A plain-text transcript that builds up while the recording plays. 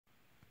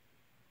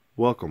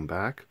Welcome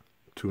back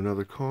to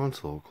another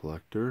console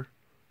collector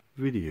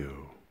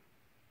video.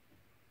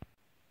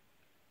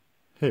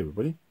 Hey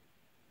everybody,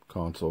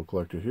 Console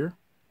Collector here.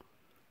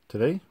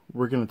 Today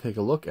we're going to take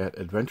a look at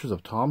Adventures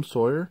of Tom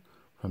Sawyer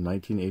from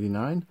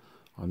 1989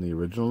 on the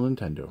original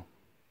Nintendo.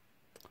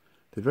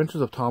 The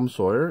Adventures of Tom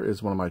Sawyer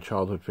is one of my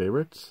childhood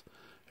favorites.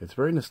 It's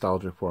very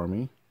nostalgic for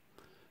me.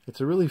 It's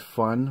a really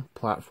fun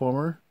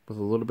platformer with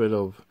a little bit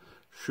of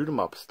shoot 'em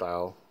up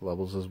style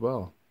levels as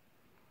well.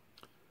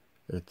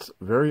 It's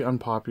very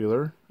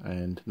unpopular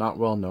and not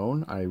well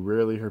known. I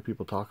rarely hear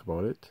people talk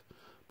about it,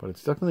 but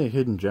it's definitely a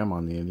hidden gem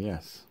on the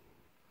NES.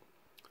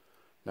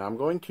 Now I'm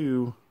going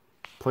to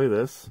play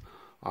this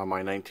on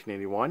my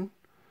 1981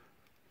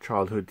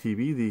 childhood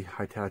TV, the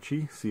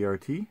Hitachi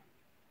CRT,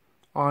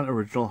 on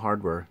original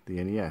hardware,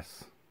 the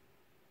NES.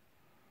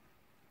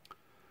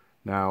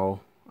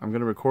 Now I'm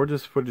going to record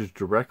this footage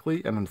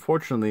directly, and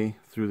unfortunately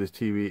through this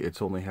TV it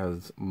only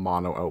has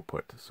mono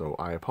output, so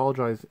I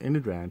apologize in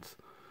advance,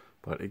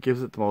 but it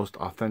gives it the most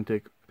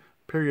authentic,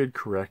 period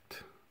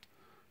correct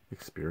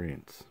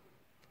experience.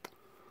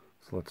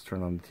 So let's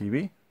turn on the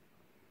TV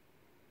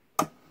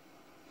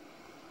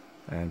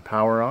and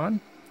power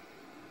on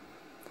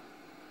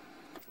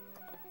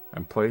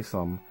and play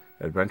some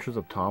Adventures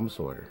of Tom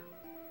Sawyer.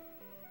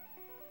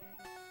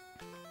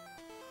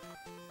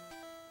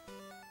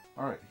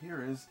 Alright,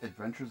 here is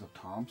Adventures of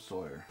Tom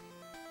Sawyer.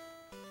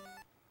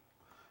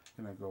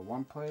 Gonna go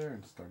one player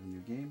and start a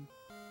new game.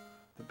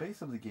 The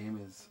base of the game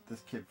is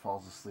this kid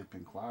falls asleep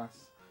in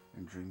class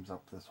and dreams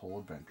up this whole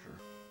adventure.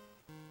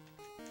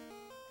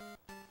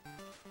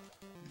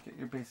 You get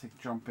your basic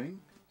jumping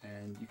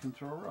and you can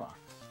throw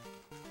rocks.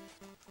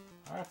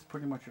 That's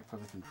pretty much it for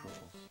the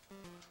controls.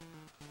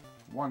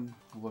 One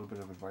little bit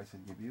of advice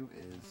I'd give you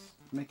is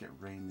make it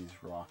rain these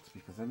rocks,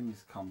 because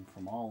enemies come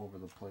from all over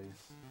the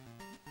place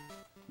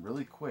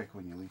really quick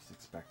when you least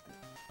expect it.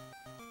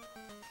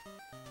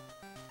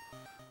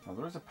 Now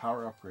there is a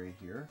power upgrade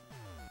here,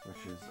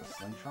 which is a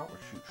slingshot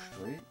which shoots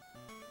straight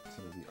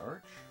instead of the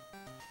arch,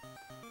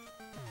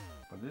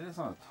 but it is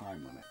on a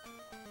time limit.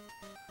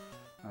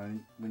 Now,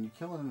 when you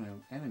kill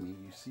an enemy,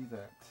 you see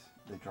that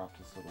they drop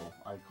this little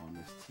icon,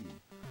 this T.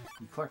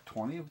 You collect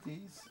 20 of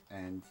these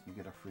and you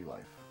get a free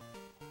life.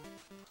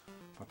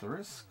 But there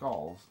is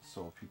skulls,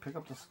 so if you pick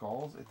up the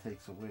skulls, it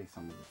takes away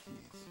some of the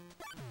keys.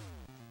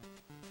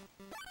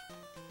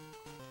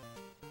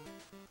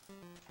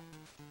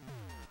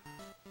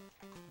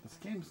 This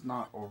game's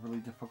not overly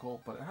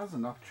difficult, but it has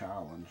enough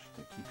challenge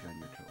to keep you on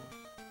your toes.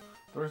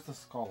 There's the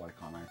skull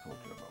icon I told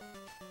you about.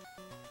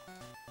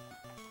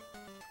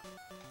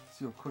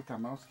 See how quick that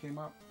mouse came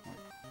up? Like,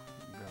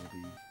 you gotta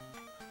be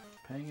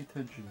paying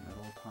attention at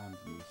all times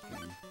in this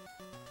game.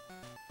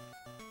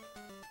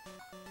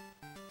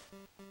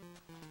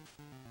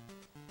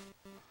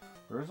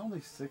 There is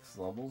only 6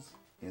 levels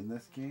in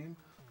this game,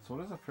 so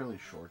it is a fairly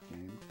short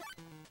game.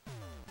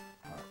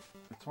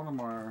 It's one of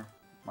my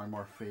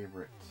more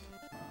favorite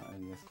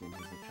NES games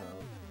as a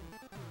child.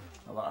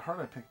 Now that heart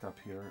I picked up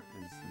here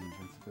is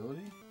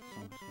invincibility,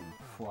 so I'm just going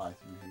to fly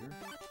through here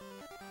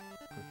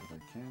as quick as I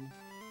can.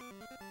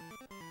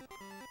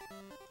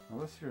 Now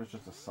this here is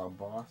just a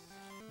sub-boss,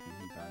 and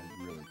he died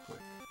really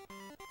quick.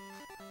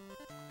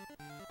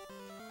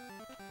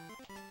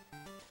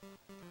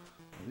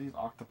 Now these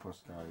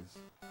octopus guys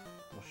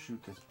will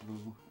shoot this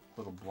blue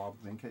little blob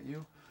of ink at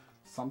you.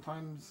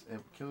 Sometimes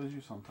it kills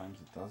you, sometimes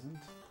it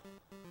doesn't.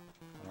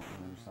 I don't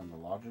really understand the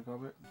logic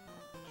of it.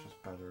 It's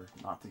just better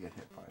not to get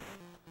hit by it.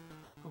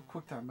 Look how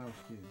quick that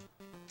mouse came.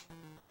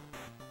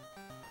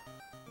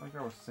 Like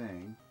I was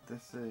saying,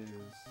 this is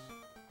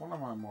one of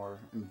my more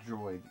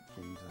enjoyed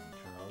games as a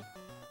child.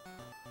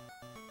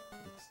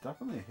 It's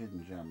definitely a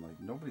hidden gem. Like,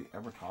 nobody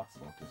ever talks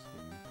about this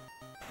game.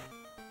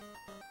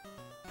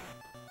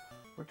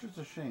 Which is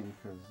a shame,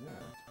 because, yeah,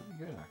 it's pretty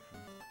good,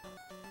 actually.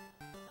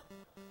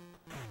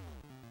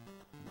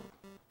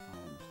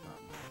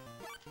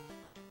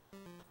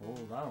 Oh,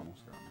 that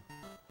almost got me.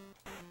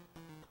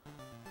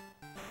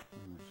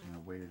 I'm just going to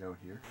wait it out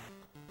here.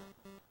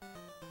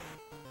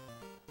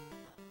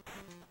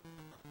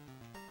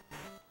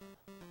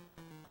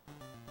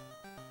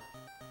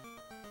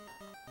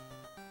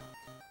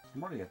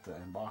 I'm already at the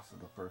end boss of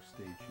the first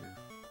stage here.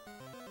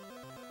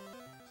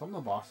 Some of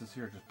the bosses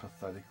here are just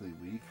pathetically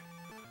weak,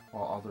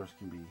 while others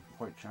can be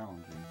quite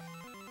challenging.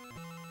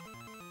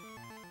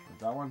 But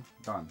that one,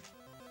 done.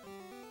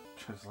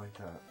 Just like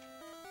that.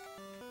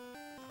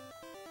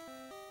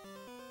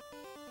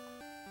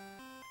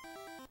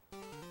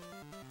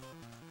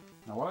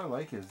 Now what I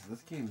like is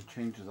this game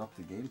changes up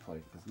the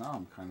gameplay, because now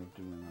I'm kind of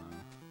doing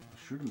a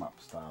shoot 'em up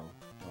style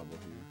level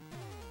here,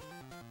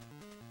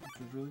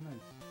 which is really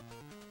nice.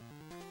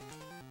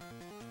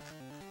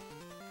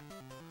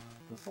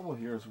 This level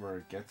here is where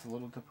it gets a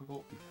little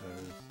difficult,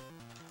 because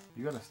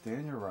you gotta stay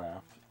on your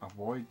raft,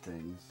 avoid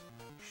things,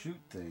 shoot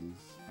things,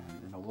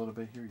 and in a little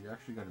bit here you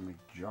actually gotta make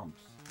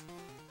jumps.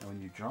 And when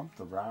you jump,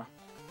 the raft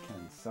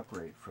can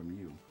separate from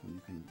you, and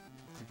you can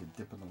take a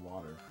dip in the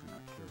water if you're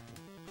not careful.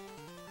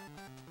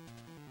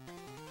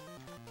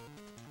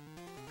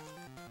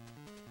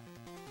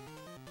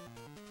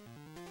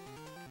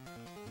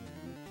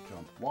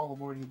 Wall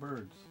avoiding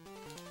birds.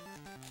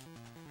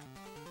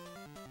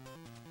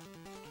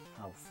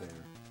 How fair.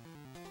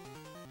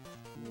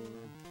 Whoa.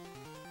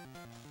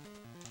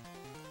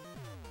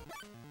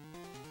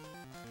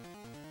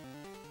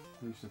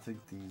 I used to think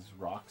these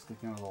rocks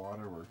sticking out of the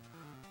water were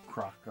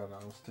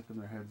crocodiles sticking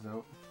their heads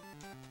out.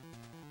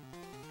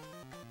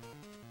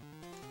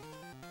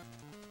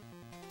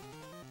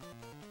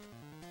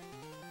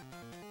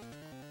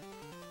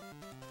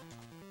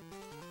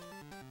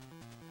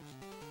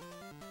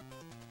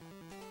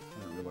 I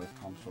didn't realize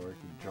Tom Sawyer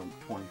could jump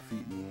 20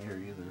 feet in the air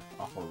either,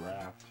 off a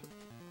raft.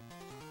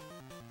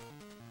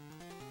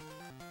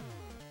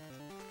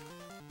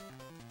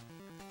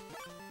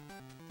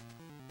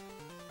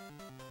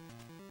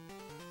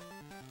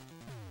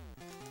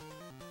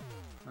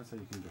 That's how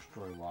you can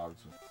destroy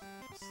logs with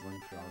a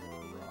slingshot or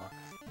a rock.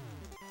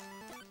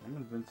 So I'm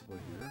invincible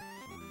here, so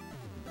we're going to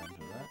take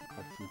advantage of that.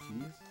 Collect some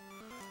keys.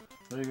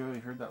 There you go,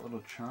 you heard that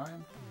little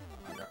chime?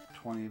 I got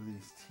 20 of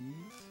these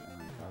keys,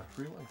 and I got a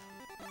free life.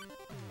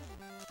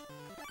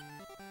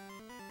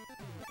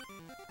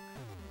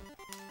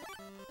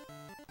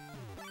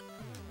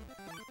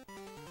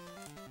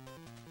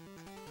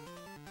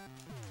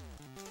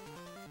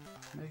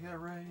 Make it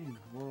rain!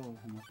 Whoa,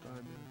 almost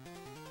died there.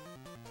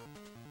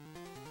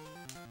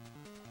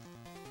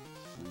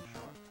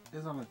 Slingshot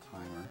is on a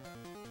timer.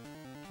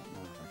 Can't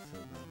remember if I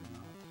said that or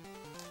not.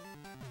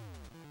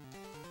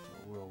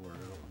 But we'll wear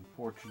it out,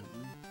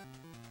 unfortunately.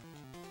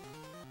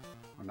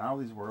 Well, now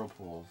these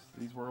whirlpools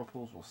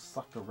will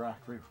suck the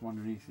rack right from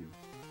underneath you.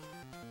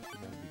 You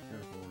gotta be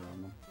careful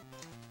around them.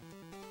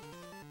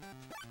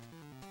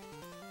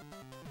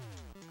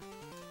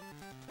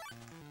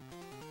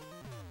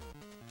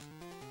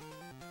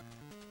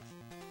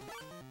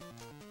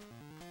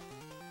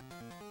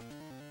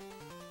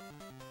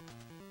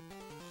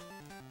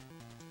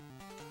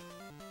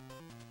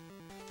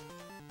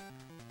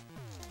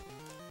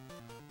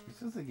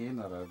 This is a game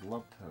that I'd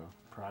love to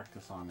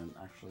practice on and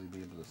actually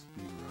be able to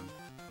speed run.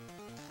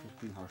 Just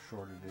being how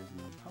short it is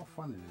and how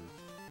fun it is.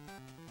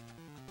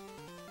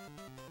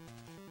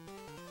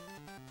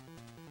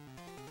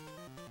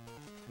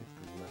 Take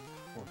the left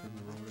fork in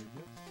the road, I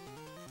guess.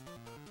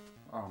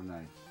 Oh,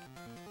 nice.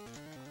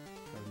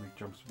 Try to make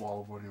jumps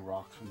wall avoiding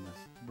rocks from this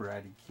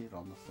bratty kid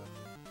on the side.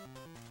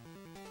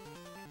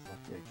 It's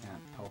lucky I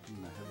can't pelt him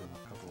in the head with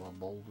a couple of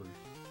boulders.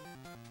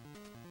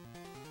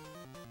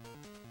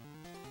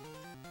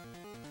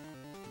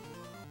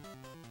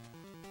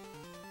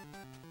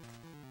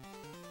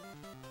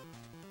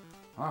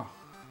 Wow,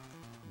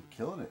 I'm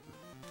killing it.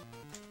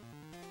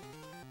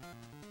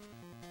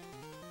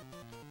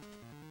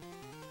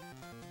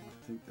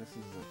 I think this is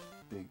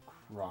a big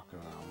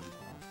crocodile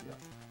boss, yep.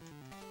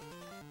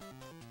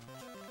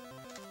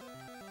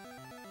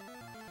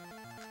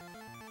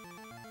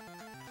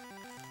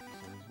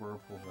 So these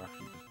whirlpools are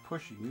actually just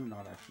pushing you,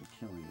 not actually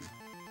killing you.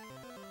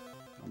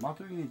 I'm not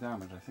doing any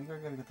damage. I think I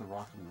gotta get the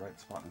rock in the right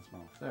spot in its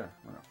mouth. There,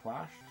 when it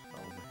flashed,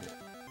 that was a hit.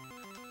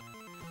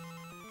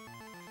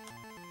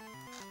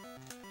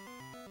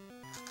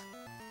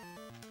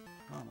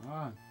 Come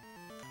on.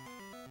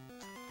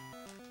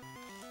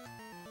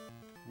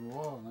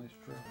 Whoa, nice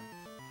try.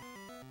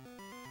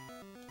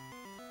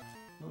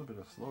 A little bit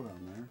of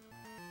slowdown there.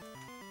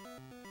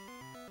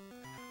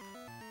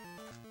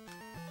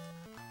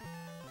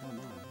 Come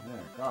on,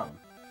 there, got him.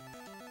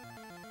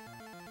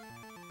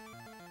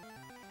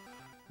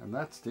 And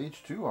that's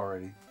stage 2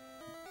 already.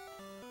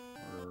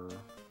 We're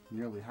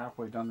nearly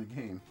halfway done the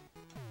game.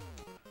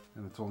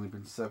 And it's only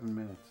been 7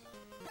 minutes.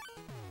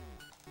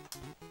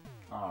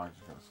 Oh, I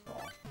just got a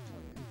stall.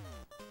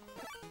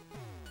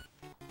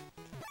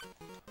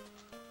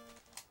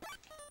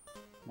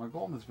 My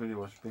goal in this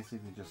video was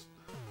basically just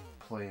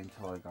play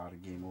until I got a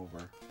game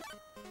over.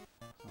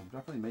 So I'm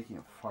definitely making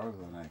it farther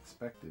than I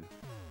expected.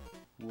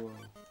 Whoa.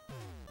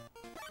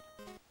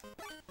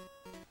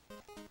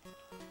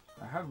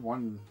 I had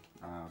one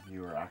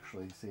viewer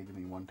actually say to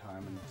me one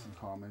time in some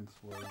comments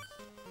was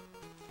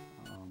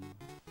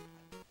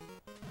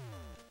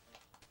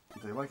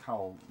they like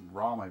how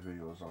raw my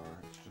videos are.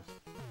 It's just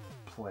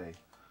play.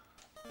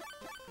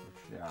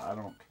 Which, yeah, I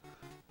don't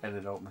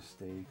edit out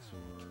mistakes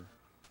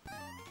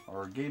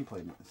or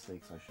gameplay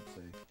mistakes, I should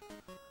say.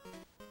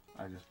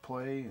 I just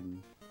play,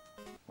 and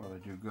whether I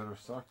do good or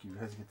suck, you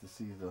guys get to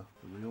see the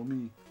real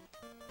me.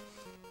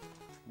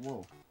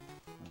 Whoa.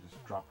 I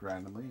just dropped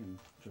randomly and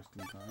just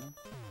in time.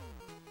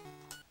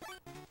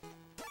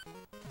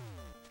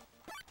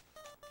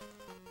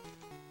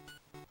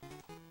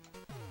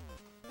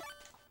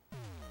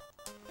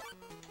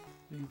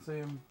 You can see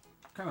I'm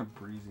kind of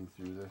breezing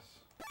through this.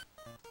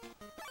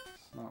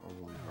 It's not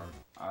overly hard.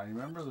 I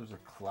remember there's a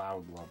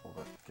cloud level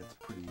that gets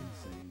pretty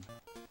insane.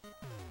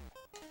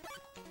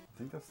 I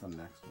think that's the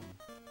next one.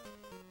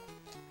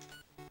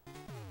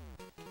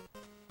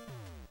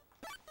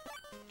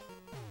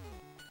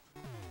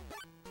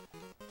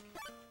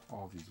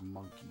 All these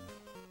monkeys.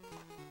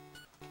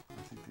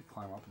 I think they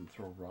climb up and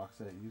throw rocks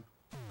at you.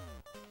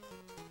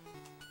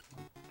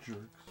 Like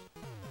jerks.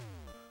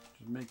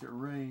 Just make it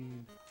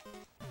rain.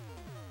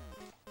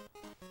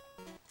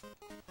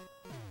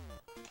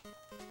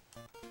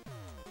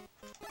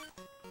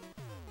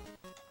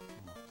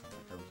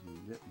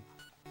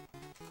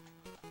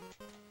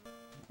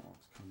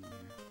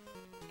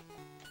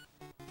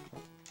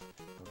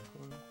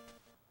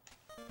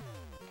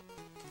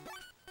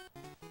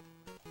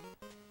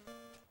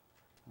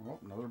 Oh,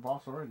 another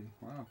boss already.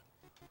 Wow.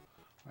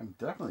 I'm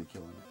definitely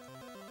killing it.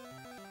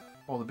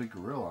 Oh, the big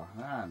gorilla.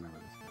 Ah, I remember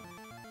this guy.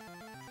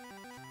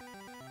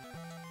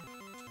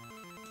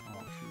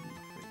 Oh, shoot in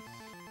the face.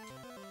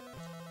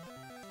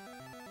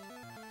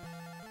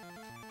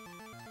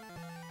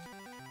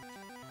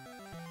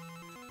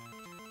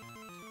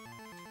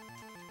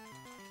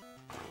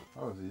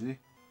 That was easy.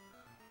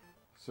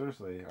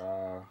 Seriously,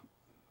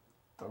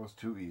 that was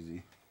too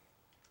easy.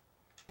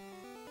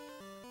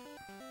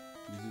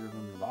 Easier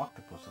than the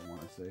octopus, I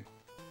want to say.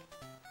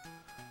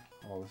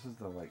 Oh, this is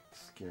the, like,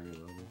 scary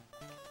level.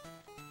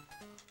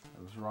 I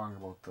was wrong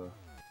about the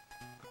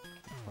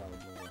cloud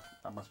level.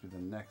 That must be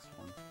the next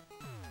one.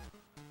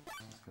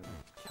 It's got a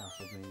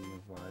Castlevania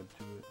vibe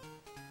to it.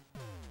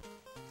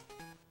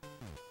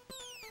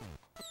 Oh,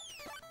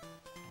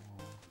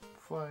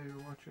 fire,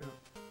 watch out.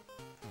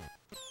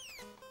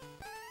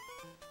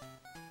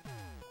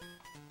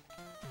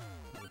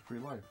 Free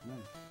life,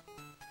 nice.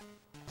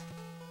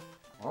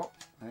 Oh,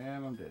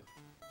 and I'm dead.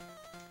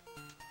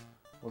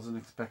 Wasn't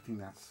expecting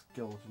that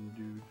skeleton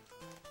dude.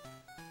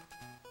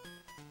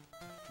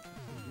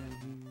 Again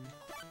here.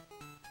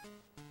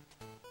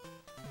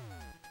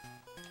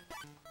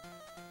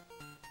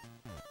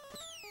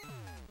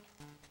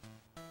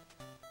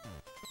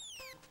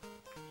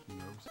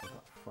 Nervous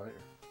about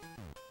fire.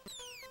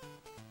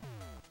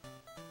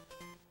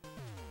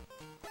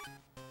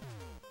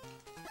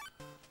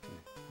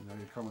 Now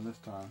you're coming this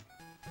time.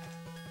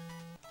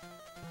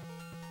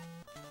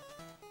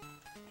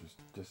 Just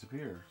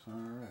disappears.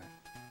 Alright.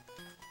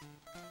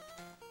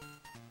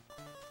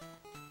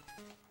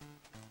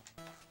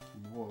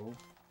 Whoa.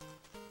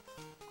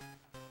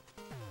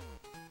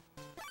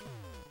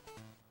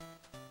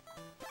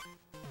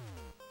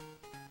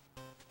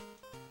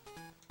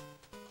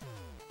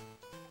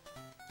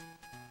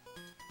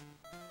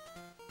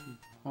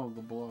 Oh,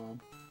 the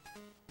blob.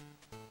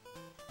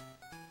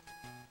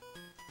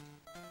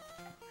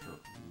 Sure.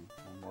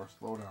 One more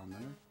slowdown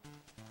there.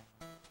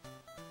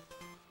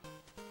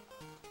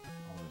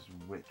 Oh, this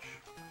witch.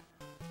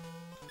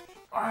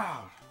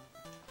 Ah!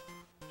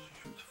 She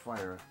shoots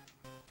fire.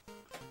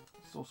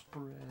 So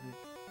sporadic.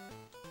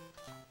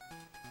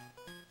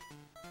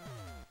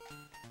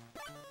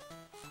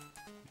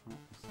 Oh,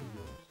 let's see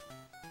yours.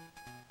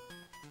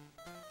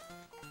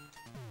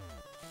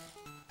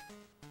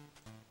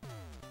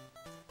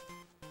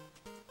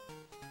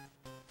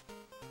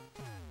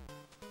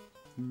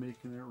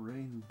 Making it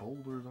rain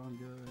boulders on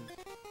guys.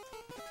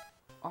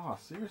 Ah,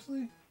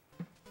 seriously?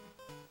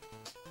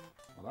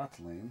 Well, that's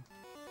lame.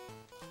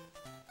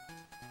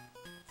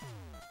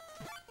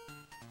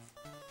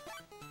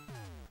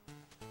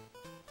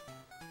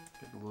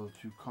 Getting a little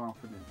too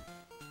confident.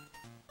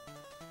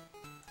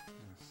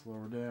 Gotta slow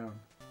her down.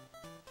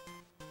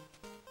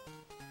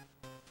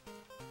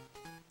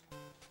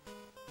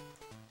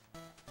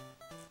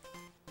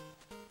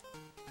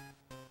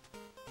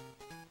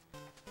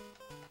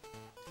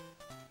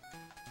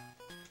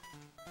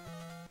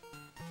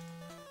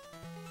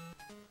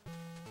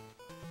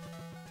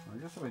 I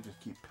guess if I just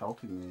keep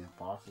pelting the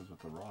bosses with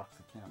the rocks,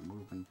 they can't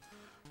move and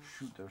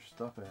shoot their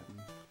stuff at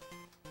me.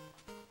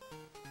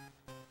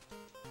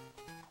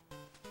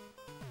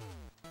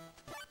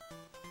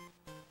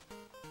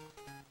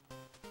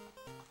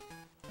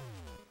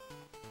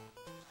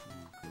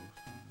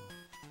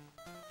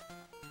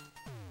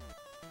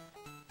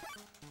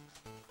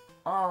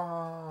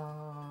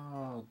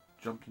 Ah!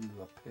 Jumped into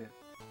the pit.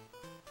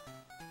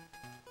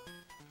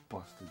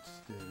 Busted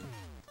stairs.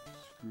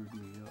 Screwed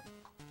me up.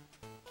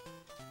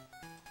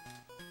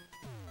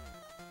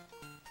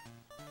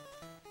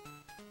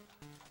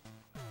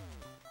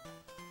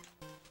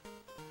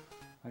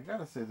 I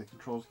gotta say the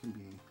controls can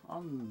be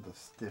on the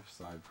stiff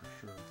side for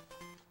sure.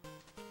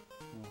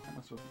 Well, how am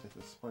I supposed to take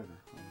this spider?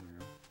 Oh, there we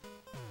go.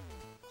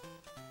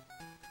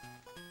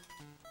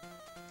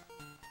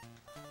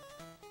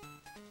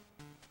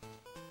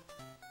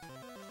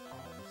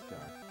 Oh, this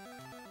guy.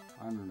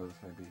 I remember this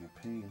guy being a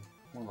pain.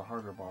 One of the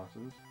harder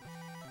bosses.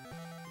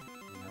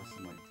 He has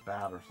some like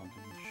bat or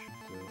something he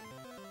shoots out.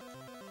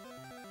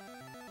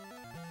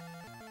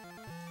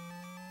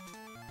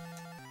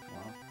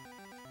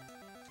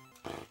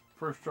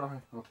 First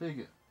try, I'll take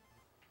it.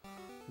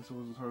 This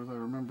was as hard as I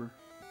remember.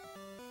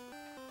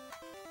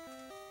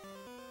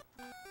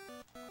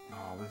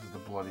 Oh, this is the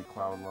bloody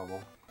cloud level.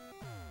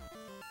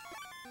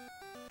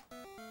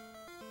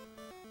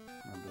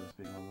 Remember this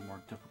being one of the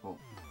more difficult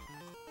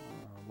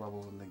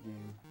levels in the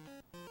game.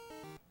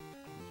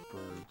 These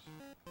birds.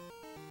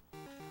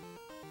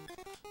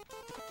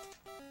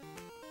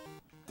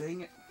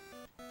 Dang it!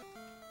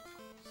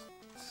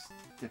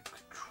 Stiff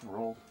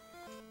control.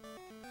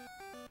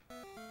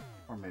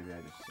 Or maybe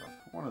I just suck.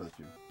 One of the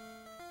two.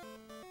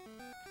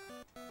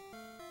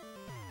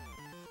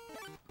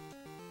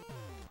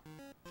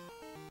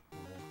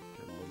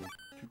 Getting a little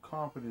too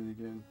confident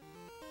again.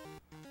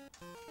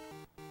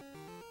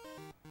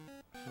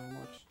 So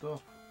much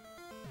stuff.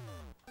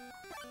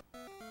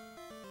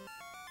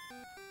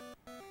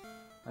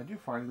 I do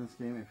find in this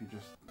game, if you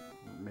just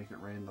make it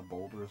rain the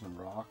boulders and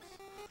rocks,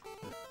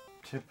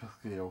 it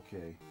typically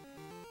okay.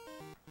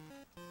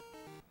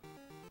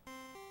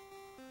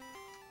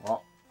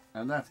 Well,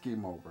 and that's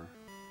game over.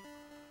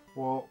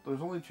 Well,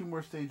 there's only 2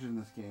 more stages in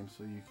this game,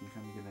 so you can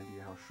kind of get an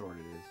idea how short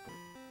it is. But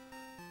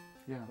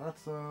yeah,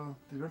 that's The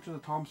Adventures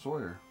of Tom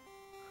Sawyer.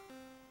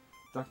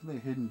 Definitely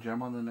a hidden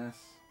gem on the NES.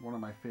 One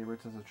of my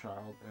favorites as a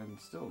child, and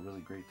still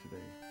really great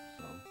today.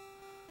 So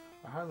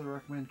I highly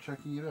recommend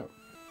checking it out.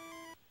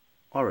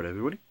 Alright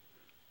everybody,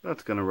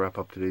 that's going to wrap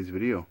up today's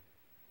video.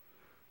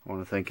 I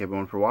want to thank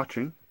everyone for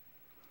watching.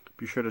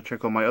 Be sure to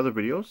check out my other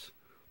videos.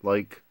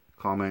 Like,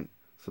 comment,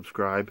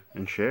 subscribe,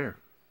 and share.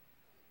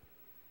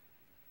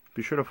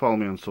 Be sure to follow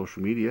me on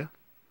social media.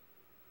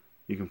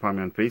 You can find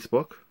me on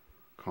Facebook,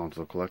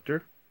 Console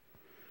Collector,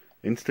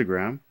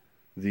 Instagram,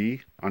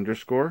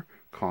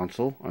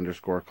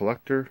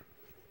 _console_collector,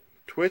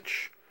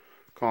 Twitch,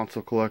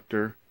 Console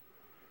Collector,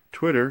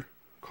 Twitter,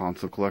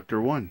 Console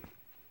Collector 1.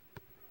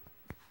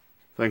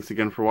 Thanks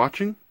again for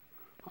watching.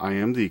 I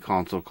am the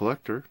Console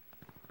Collector,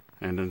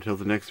 and until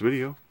the next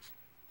video,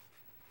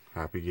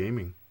 happy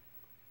gaming.